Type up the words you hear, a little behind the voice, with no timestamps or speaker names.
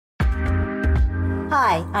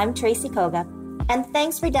Hi, I'm Tracy Koga, and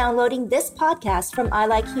thanks for downloading this podcast from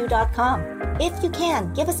ilikeyou.com. If you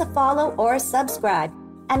can, give us a follow or a subscribe.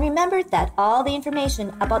 And remember that all the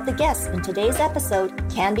information about the guests in today's episode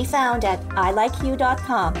can be found at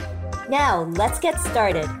ilikeyou.com. Now, let's get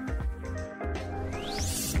started.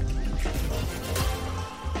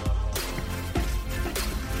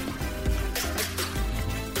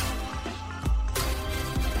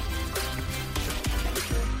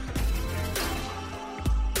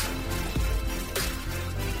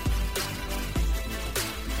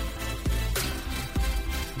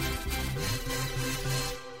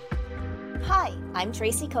 Hi, I'm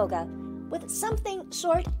Tracy Koga with something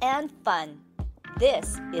short and fun.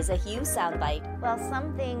 This is a Hugh Soundbite. Well,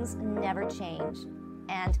 some things never change.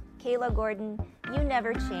 And Kayla Gordon, you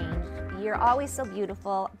never changed. You're always so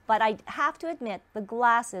beautiful, but I have to admit, the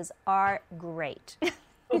glasses are great.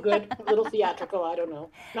 Oh, good. A little theatrical, I don't know.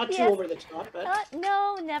 Not too over the top, but...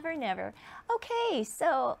 No, never. Okay,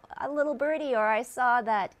 so a little birdie, or I saw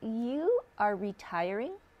that you are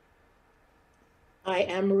retiring. I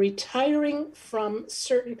am retiring from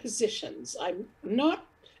certain positions. I'm not,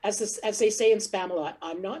 as they say in Spamalot,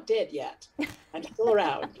 I'm not dead yet. I'm still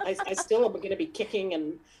around. I still am going to be kicking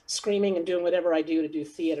and screaming and doing whatever I do to do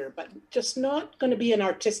theater, but just not going to be an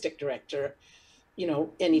artistic director,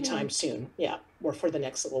 anytime soon. Yeah, or for the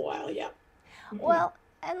next little while. Yeah. Well,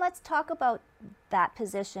 and let's talk about that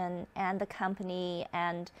position and the company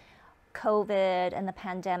and COVID and the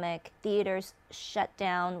pandemic. Theaters shut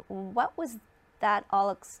down. What was that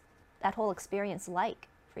whole experience like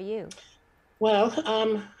for you? Well,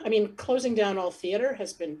 closing down all theater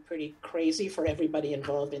has been pretty crazy for everybody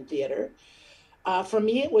involved in theater. For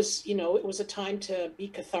me, it was a time to be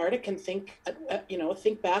cathartic and think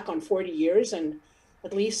back on 40 years and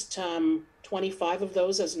at least 25 of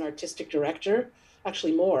those as an artistic director,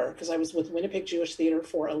 actually more, because I was with Winnipeg Jewish Theater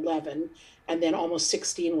for 11 and then almost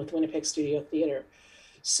 16 with Winnipeg Studio Theater.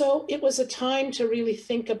 So it was a time to really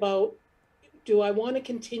think about, do I want to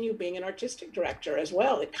continue being an artistic director as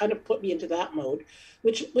well? It kind of put me into that mode,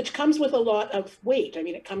 which comes with a lot of weight. I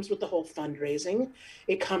mean, it comes with the whole fundraising.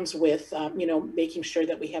 It comes with, making sure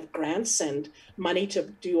that we have grants and money to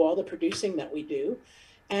do all the producing that we do.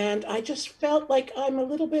 And I just felt like I'm a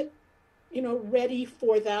little bit, ready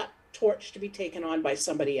for that torch to be taken on by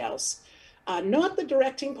somebody else. Not the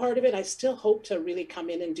directing part of it. I still hope to really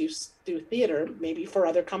come in and do theater, maybe for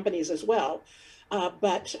other companies as well.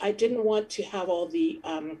 But I didn't want to have all the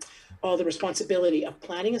responsibility of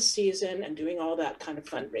planning a season and doing all that kind of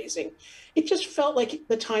fundraising. It just felt like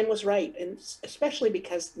the time was right, and especially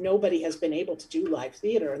because nobody has been able to do live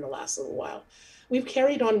theater in the last little while. We've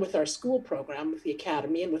carried on with our school program with the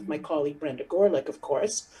Academy and with my colleague Brenda Gorlick, of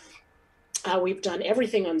course. We've done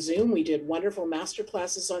everything on Zoom. We did wonderful master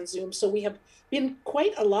classes on Zoom. So we have been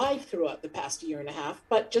quite alive throughout the past year and a half,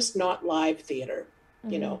 but just not live theater,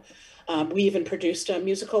 We even produced a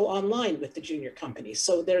musical online with the junior company.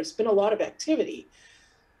 So there's been a lot of activity,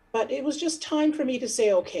 but it was just time for me to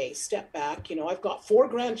say, okay, step back. I've got 4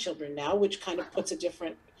 grandchildren now, which kind of puts a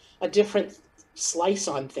different slice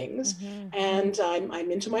on things. And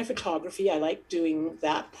I'm into my photography. I like doing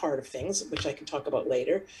that part of things, which I can talk about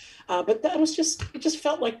later. But it just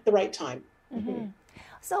felt like the right time.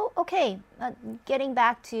 So, okay, getting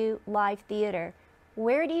back to live theater,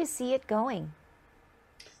 where do you see it going?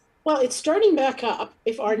 Well, it's starting back up.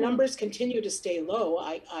 If our numbers continue to stay low,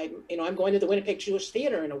 I'm going to the Winnipeg Jewish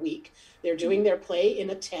Theater in a week. They're doing their play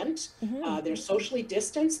in a tent. They're socially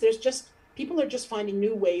distanced. People are just finding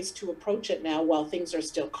new ways to approach it now while things are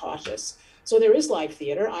still cautious. So there is live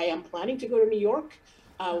theater. I am planning to go to New York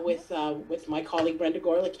with my colleague Brenda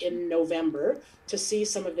Gorlick in November to see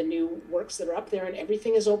some of the new works that are up there, and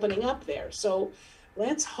everything is opening up there. So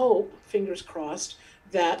let's hope, fingers crossed,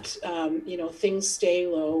 that things stay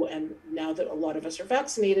low, and now that a lot of us are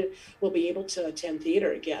vaccinated, we'll be able to attend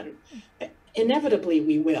theater again. Inevitably,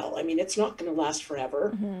 we will. I mean, it's not going to last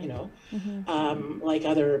forever, like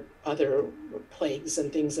other plagues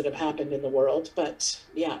and things that have happened in the world. But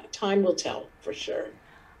yeah, time will tell for sure.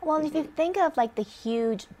 Well, if you think of like the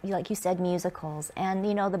huge, like you said, musicals and,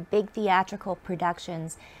 the big theatrical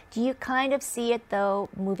productions, do you kind of see it, though,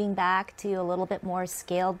 moving back to a little bit more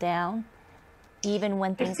scaled down? Even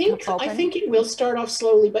when things open? I think it will start off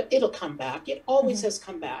slowly, but it'll come back. It always has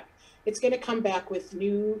come back. It's going to come back with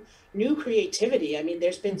new creativity. I mean,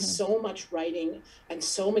 there's been so much writing and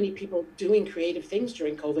so many people doing creative things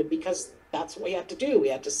during COVID because that's what we had to do. We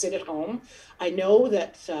had to sit at home. I know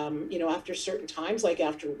that, after certain times, like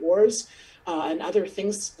after wars and other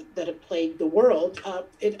things that have plagued the world,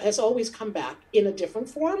 it has always come back in a different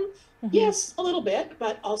form, Yes, a little bit,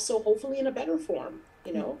 but also hopefully in a better form,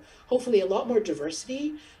 hopefully a lot more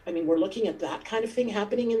diversity. I mean, we're looking at that kind of thing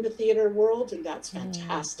happening in the theater world, and that's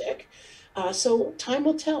fantastic. So time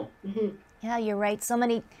will tell. Yeah, you're right. So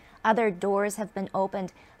many other doors have been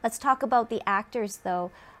opened. Let's talk about the actors, though.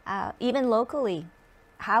 Even locally,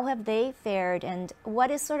 how have they fared, and what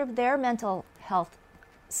is sort of their mental health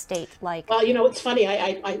state like? Well, it's funny.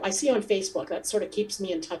 I see on Facebook that sort of keeps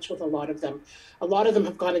me in touch with a lot of them. A lot of them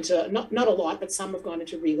have gone into, not a lot, but some have gone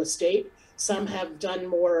into real estate. Some have done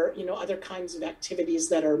more, other kinds of activities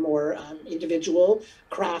that are more individual,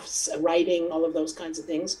 crafts, writing, all of those kinds of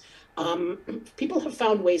things. People have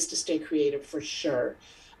found ways to stay creative for sure.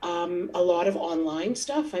 A lot of online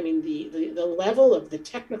stuff. I mean, the level of the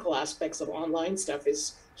technical aspects of online stuff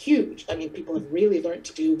is huge. I mean, people have really learned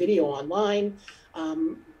to do video online,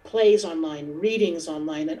 plays online, readings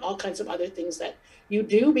online, and all kinds of other things that you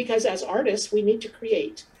do because as artists, we need to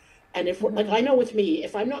create. And if we're, like, I know with me,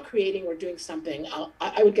 if I'm not creating or doing something,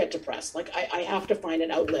 I would get depressed. Like I have to find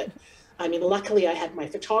an outlet. I mean, luckily I had my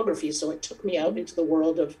photography, so it took me out into the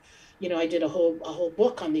world of, I did a whole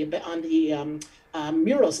book on the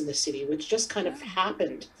murals in the city, which just kind of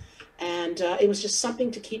happened. And it was just something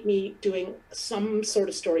to keep me doing some sort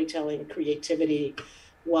of storytelling, creativity,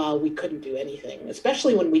 while we couldn't do anything,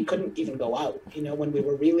 especially when we couldn't even go out, when we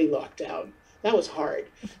were really locked down. That was hard.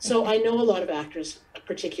 So I know a lot of actors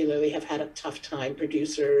particularly have had a tough time,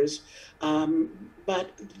 producers,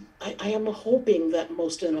 but I am hoping that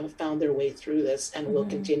most of them have found their way through this and will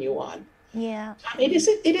continue on. Yeah.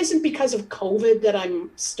 It isn't because of COVID that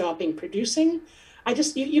I'm stopping producing. I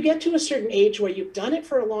just, you get to a certain age where you've done it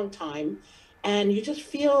for a long time and you just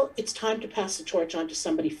feel it's time to pass the torch on to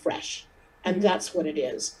somebody fresh. And that's what it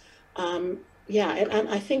is. Yeah, and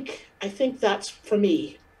I think that's, for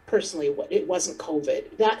me personally, what it wasn't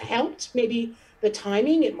COVID. That helped, maybe the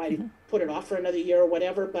timing, it might have put it off for another year or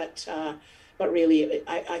whatever, but really,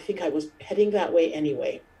 I think I was heading that way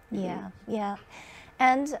anyway. Yeah.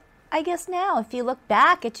 And I guess now, if you look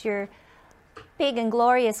back at your big and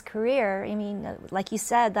glorious career, I mean, like you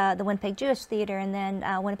said, the Winnipeg Jewish Theatre and then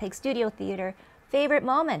Winnipeg Studio Theatre, favorite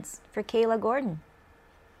moments for Kayla Gordon?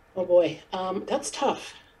 Oh boy, that's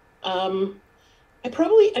tough. My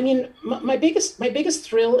biggest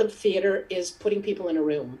thrill of theater is putting people in a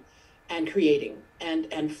room and creating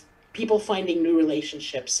and people finding new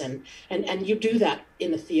relationships and you do that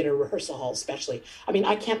in the theater rehearsal hall especially. I mean,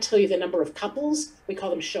 I can't tell you the number of couples, we call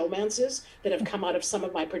them showmances, that have come out of some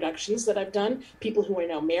of my productions that I've done, people who are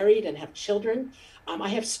now married and have children. I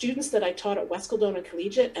have students that I taught at Weskeldona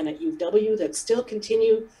Collegiate and at UW that still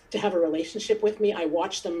continue to have a relationship with me. I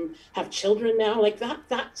watch them have children now. Like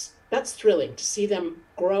that's thrilling to see them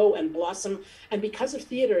grow and blossom. And because of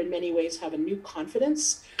theater, in many ways, have a new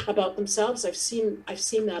confidence about themselves. I've seen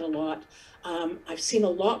that a lot. I've seen a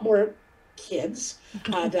lot more kids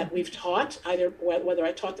that we've taught, either whether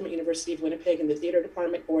I taught them at University of Winnipeg in the theater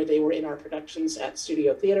department or they were in our productions at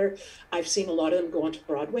Studio Theater. I've seen a lot of them go onto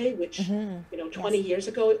Broadway, which 20 years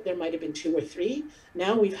ago there might have been 2 or 3.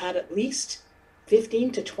 Now we've had at least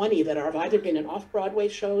 15 to 20 that have either been in off-Broadway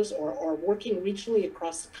shows or working regionally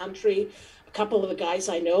across the country. A couple of the guys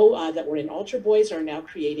I know that were in Altar Boys are now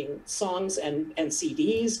creating songs and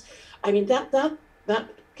CDs. I mean, that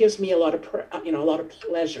gives me a lot of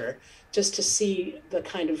pleasure just to see the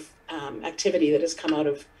kind of activity that has come out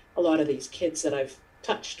of a lot of these kids that I've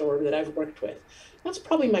touched or that I've worked with. That's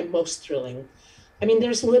probably my most thrilling. I mean,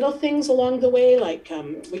 there's little things along the way, like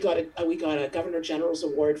we got a Governor General's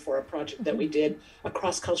Award for a project that we did, a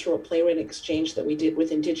cross-cultural playwright exchange that we did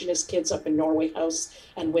with Indigenous kids up in Norway House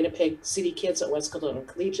and Winnipeg City kids at Weskeldona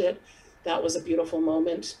Collegiate. That was a beautiful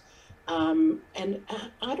moment. And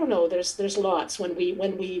I don't know, there's lots. When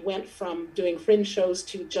we went from doing fringe shows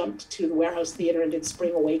to jumped to the Warehouse Theatre and did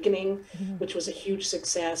Spring Awakening, which was a huge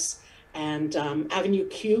success. And Avenue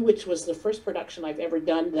Q, which was the first production I've ever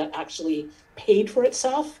done that actually paid for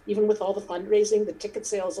itself, even with all the fundraising. The ticket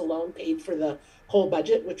sales alone paid for the whole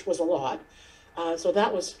budget, which was a lot. So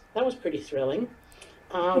that was pretty thrilling.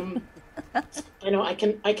 I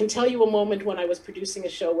can tell you a moment when I was producing a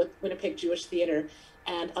show with Winnipeg Jewish Theatre,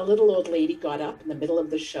 and a little old lady got up in the middle of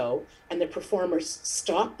the show, and the performers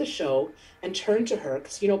stopped the show and turned to her,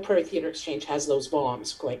 because Prairie Theatre Exchange has those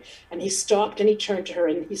bombs going, and he stopped and he turned to her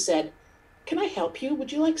and he said, "Can I help you?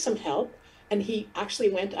 Would you like some help?" And he actually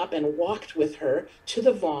went up and walked with her to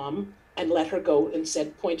the VOM and let her go and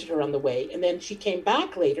said, pointed her on the way. And then she came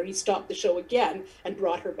back later. He stopped the show again and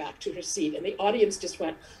brought her back to her seat. And the audience just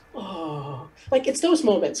went, oh, like it's those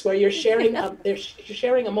moments where you're sharing, you're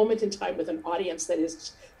sharing a moment in time with an audience that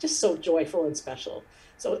is just so joyful and special.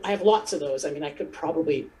 So I have lots of those. I mean, I could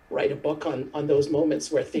probably write a book on those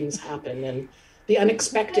moments where things happen and the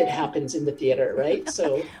unexpected happens in the theater, right?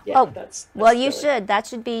 So yeah, that's well, you should. That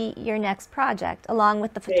should be your next project, along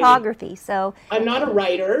with the photography. So I'm not a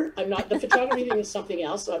writer. I'm not. The photography thing is something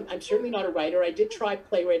else. I'm certainly not a writer. I did try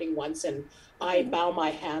playwriting once, and I bow my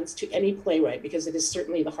hands to any playwright because it is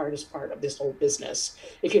certainly the hardest part of this whole business.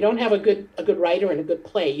 If you don't have a good writer and a good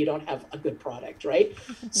play, you don't have a good product, right?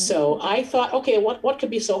 So I thought, okay, what could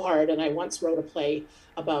be so hard? And I once wrote a play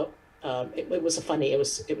about. It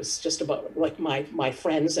was it was just about like my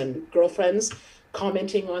friends and girlfriends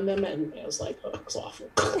commenting on them, and it was like, oh, it was awful.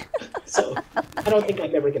 So I don't think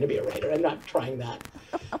I'm ever going to be a writer. I'm not trying that,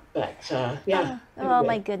 but yeah. Oh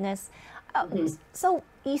my goodness. So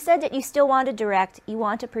you said that you still want to direct, you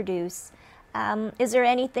want to produce. Is there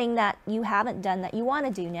anything that you haven't done that you want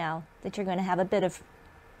to do now that you're going to have a bit of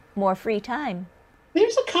more free time?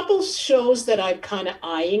 There's a couple shows that I'm kind of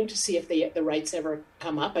eyeing to see if the rights ever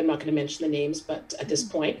come up. I'm not going to mention the names, but at this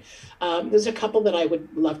point, there's a couple that I would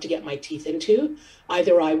love to get my teeth into.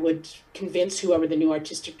 Either I would convince whoever the new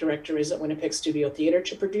artistic director is at Winnipeg Studio Theatre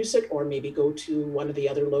to produce it, or maybe go to one of the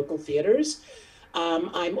other local theaters.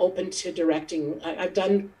 I'm open to directing. I've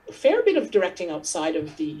done a fair bit of directing outside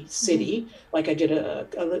of the city. Like I did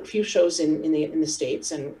a few shows in the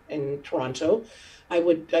States and in Toronto. I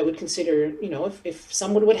would consider, you know, if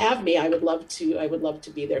someone would have me, I would love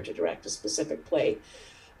to be there to direct a specific play.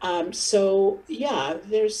 So yeah,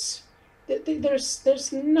 there's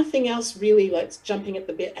nothing else really that's jumping at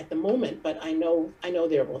the bit at the moment, but I know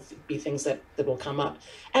there will be things that will come up.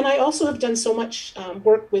 And I also have done so much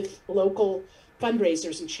work with local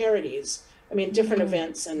fundraisers and charities. I mean, different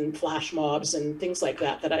events and flash mobs and things like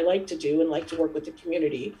that I like to do and like to work with the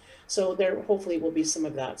community. So there hopefully will be some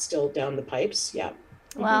of that still down the pipes. Yeah.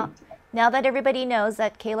 Well, now that everybody knows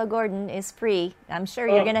that Kayla Gordon is free, I'm sure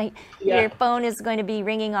your phone is going to be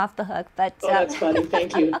ringing off the hook. But that's funny.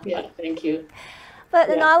 Thank you. Yeah, thank you. But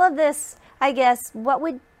in all of this, I guess, what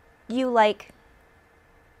would you like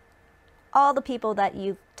all the people that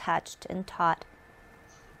you've touched and taught?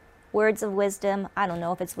 Words of wisdom. I don't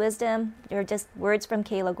know if it's wisdom or just words from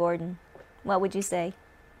Kayla Gordon. What would you say?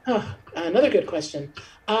 Oh, another good question.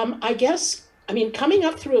 I guess, I mean, coming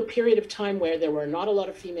up through a period of time where there were not a lot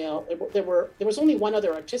of female, there was only one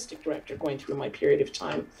other artistic director going through my period of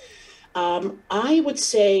time. I would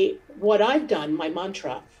say what I've done, my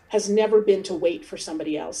mantra, has never been to wait for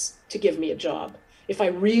somebody else to give me a job. If I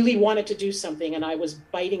really wanted to do something and I was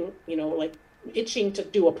biting, you know, like itching to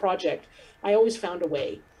do a project, I always found a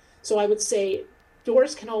way. So I would say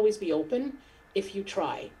doors can always be open if you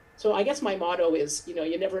try. So I guess my motto is, you know,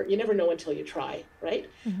 you never know until you try, right?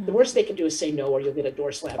 The worst they can do is say no, or you'll get a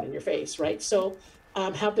door slammed in your face, right? So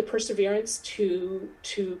have the perseverance to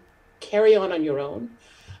carry on your own.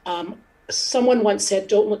 Someone once said,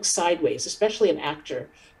 don't look sideways, especially an actor.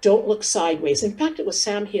 Don't look sideways. In fact, it was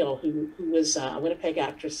Sam Hill, who was a Winnipeg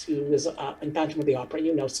actress who was in Phantom of the Opera.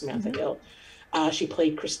 You know Samantha Hill. She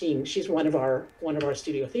played Christine. She's one of our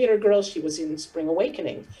studio theater girls. She was in Spring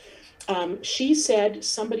Awakening. She said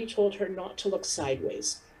somebody told her not to look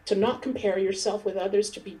sideways, to not compare yourself with others,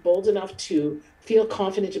 to be bold enough to feel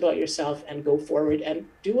confident about yourself and go forward and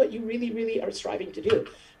do what you really, really are striving to do.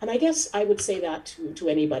 And I guess I would say that to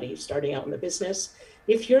anybody starting out in the business.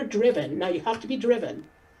 If you're driven, now you have to be driven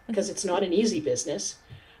because it's not an easy business.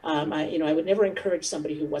 I would never encourage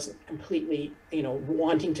somebody who wasn't completely,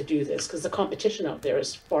 wanting to do this, because the competition out there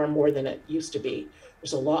is far more than it used to be.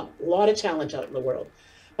 There's a lot of talent out in the world.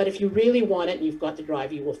 But if you really want it and you've got the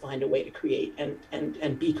drive, you will find a way to create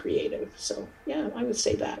and be creative. So yeah, I would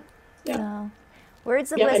say that. Yeah. Wow.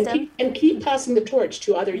 Words of wisdom. And keep passing the torch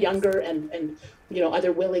to other younger and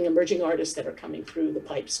other willing emerging artists that are coming through the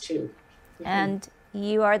pipes too. And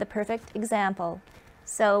you are the perfect example.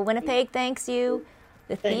 So Winnipeg thanks you.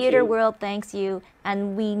 The theater world thanks you,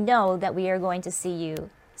 and we know that we are going to see you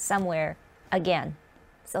somewhere again.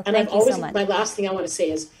 So thank you so much. My last thing I want to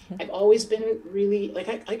say is I've always been really,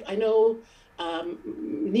 I know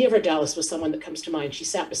Nia Vardalos was someone that comes to mind. She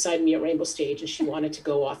sat beside me at Rainbow Stage and she wanted to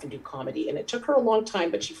go off and do comedy. And it took her a long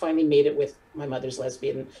time, but she finally made it with My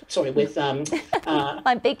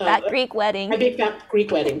Big Fat Greek Wedding. My Big Fat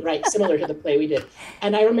Greek Wedding, right, similar to the play we did.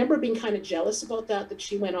 And I remember being kind of jealous about that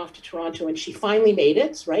she went off to Toronto and she finally made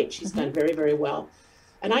it, right? She's done very, very well.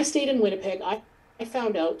 And I stayed in Winnipeg. I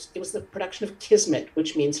found out it was the production of Kismet,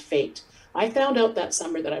 which means fate. I found out that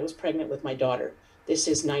summer that I was pregnant with my daughter. This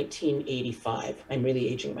is 1985. I'm really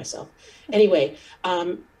aging myself. Anyway,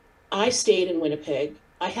 I stayed in Winnipeg.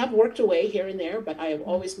 I have worked away here and there, but I have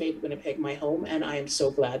always made Winnipeg my home, and I am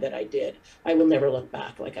so glad that I did. I will never look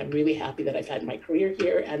back. Like, I'm really happy that I've had my career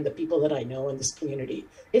here and the people that I know in this community.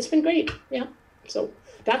 It's been great. Yeah. So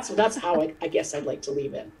that's how I guess I'd like to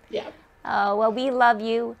leave it. Yeah. Oh, well, we love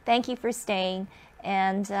you. Thank you for staying,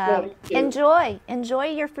 and enjoy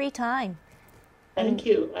your free time. Thank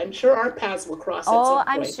you. I'm sure our paths will cross at some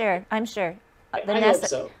point. I'm sure. I hope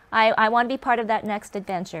so. I want to be part of that next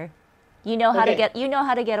adventure. You know how to get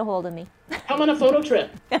a hold of me. Come on a photo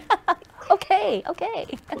trip. Okay. Okay.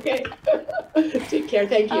 Take care.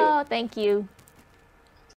 Thank you. Oh, thank you.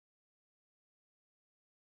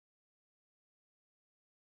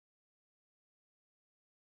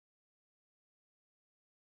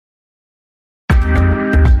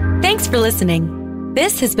 Thanks for listening.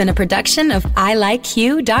 This has been a production of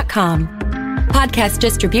ilikeyou.com. Podcast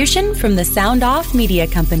distribution from the Sound Off Media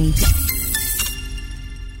Company.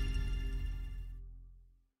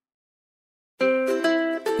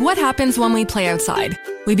 What happens when we play outside?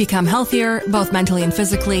 We become healthier, both mentally and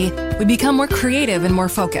physically. We become more creative and more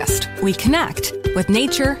focused. We connect with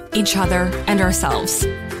nature, each other, and ourselves.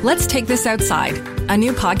 Let's Take This Outside, a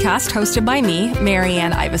new podcast hosted by me,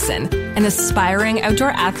 Marianne Iveson, an aspiring outdoor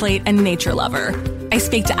athlete and nature lover. I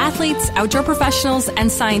speak to athletes, outdoor professionals,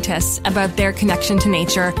 and scientists about their connection to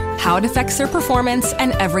nature, how it affects their performance,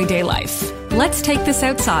 and everyday life. Let's Take This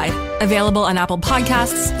Outside, available on Apple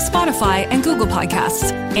Podcasts, Spotify, and Google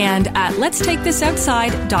Podcasts, and at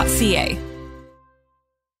letstakeThisOutside.ca.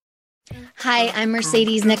 Hi, I'm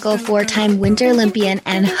Mercedes Nichol, four-time Winter Olympian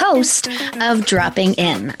and host of Dropping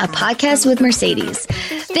In, a podcast with Mercedes.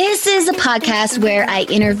 This is a podcast where I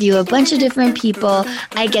interview a bunch of different people.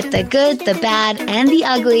 I get the good, the bad, and the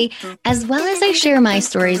ugly, as well as I share my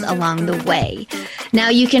stories along the way. Now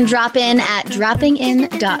you can drop in at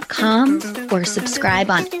droppingin.com or subscribe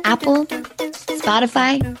on Apple,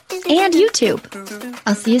 Spotify, and YouTube.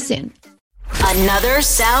 I'll see you soon. Another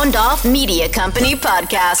Sound Off Media Company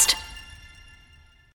podcast.